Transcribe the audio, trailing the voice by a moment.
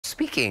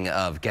speaking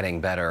of getting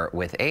better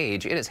with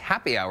age, it is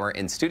happy hour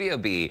in Studio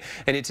B.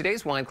 And in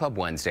today's Wine Club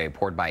Wednesday,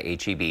 poured by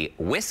HEB,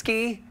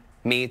 whiskey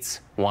meets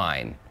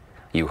wine.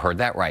 You heard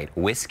that right.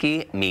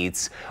 Whiskey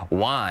meets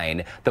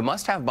wine. The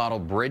must-have bottle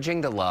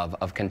bridging the love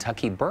of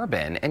Kentucky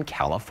bourbon and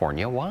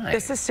California wine.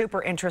 This is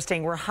super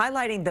interesting. We're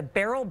highlighting the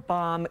Barrel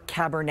Bomb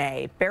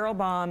Cabernet. Barrel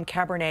Bomb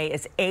Cabernet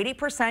is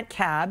 80%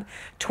 Cab,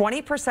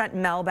 20%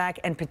 Malbec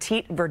and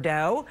Petit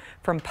Verdot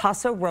from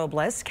Paso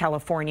Robles,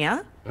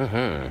 California.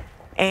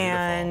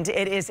 And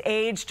it is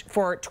aged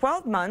for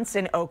 12 months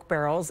in oak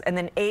barrels and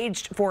then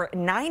aged for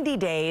 90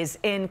 days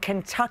in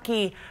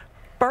Kentucky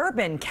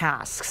bourbon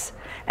casks.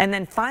 And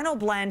then final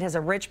blend has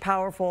a rich,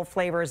 powerful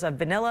flavors of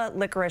vanilla,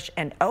 licorice,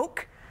 and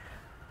oak.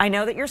 I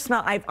know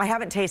that I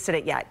haven't tasted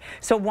it yet.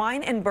 So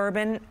wine and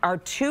bourbon are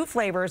two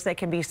flavors that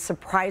can be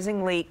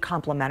surprisingly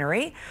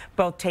complementary.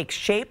 Both take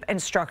shape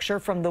and structure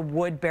from the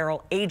wood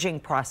barrel aging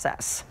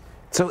process.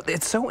 So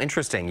it's so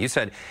interesting. You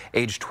said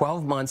age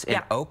 12 months in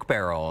oak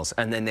barrels,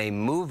 and then they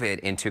move it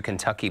into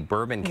Kentucky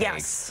bourbon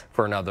kegs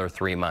for another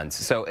 3 months.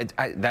 So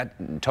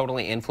that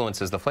totally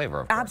influences the flavor,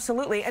 of course.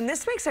 Absolutely. And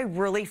this makes a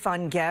really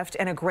fun gift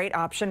and a great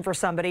option for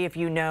somebody if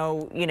you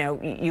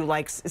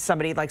like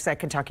somebody likes that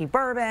Kentucky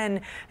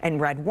bourbon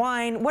and red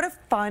wine. What a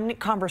fun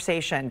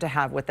conversation to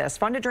have with this.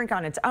 Fun to drink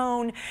on its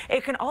own.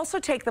 It can also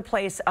take the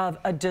place of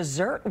a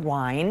dessert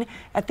wine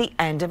at the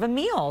end of a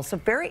meal. So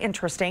very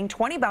interesting.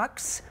 20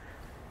 bucks.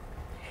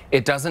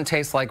 It doesn't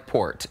taste like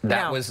port.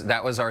 That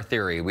was our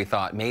theory. We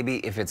thought maybe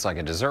if it's like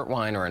a dessert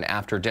wine or an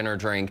after dinner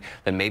drink,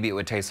 then maybe it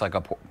would taste like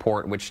a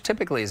port, which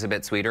typically is a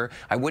bit sweeter.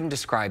 I wouldn't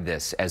describe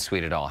this as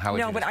sweet at all. How would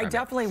you describe it? No, but I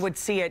definitely would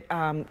see it,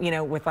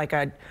 with like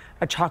a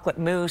chocolate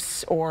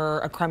mousse or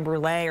a creme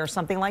brulee or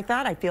something like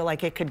that. I feel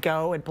like it could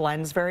go. It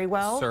blends very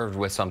well. Served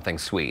with something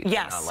sweet.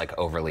 Yes. Not like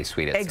overly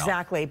sweet itself.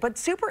 Exactly. But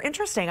super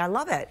interesting. I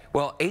love it.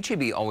 Well,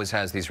 HEB always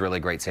has these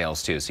really great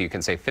sales too. So you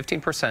can save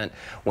 15%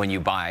 when you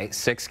buy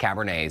 6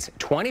 Cabernets,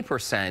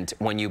 20%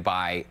 when you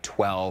buy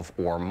 12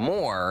 or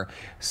more.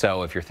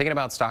 So if you're thinking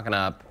about stocking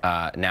up,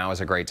 now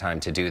is a great time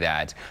to do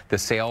that. The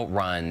sale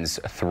runs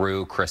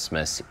through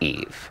Christmas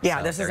Eve. Yeah,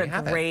 so this is a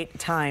great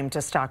time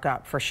to stock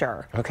up for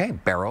sure. Okay,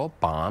 Barrel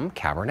Bomb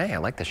Cabernet. I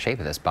like the shape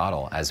of this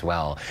bottle as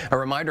well. A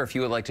reminder, if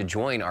you would like to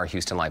join our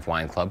Houston Life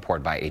Wine Club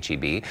poured by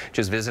HEB,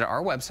 just visit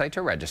our website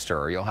to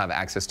register. You'll have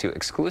access to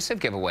exclusive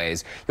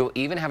giveaways. You'll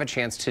even have a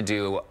chance to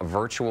do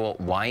virtual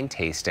wine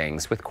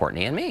tastings with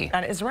Courtney and me.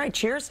 That is right.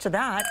 Cheers to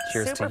that.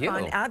 Cheers Super to you.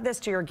 fun. Add this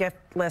to your gift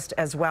list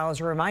as well. As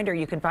a reminder,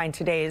 you can find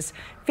today's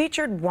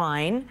featured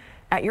wine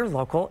at your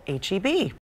local HEB.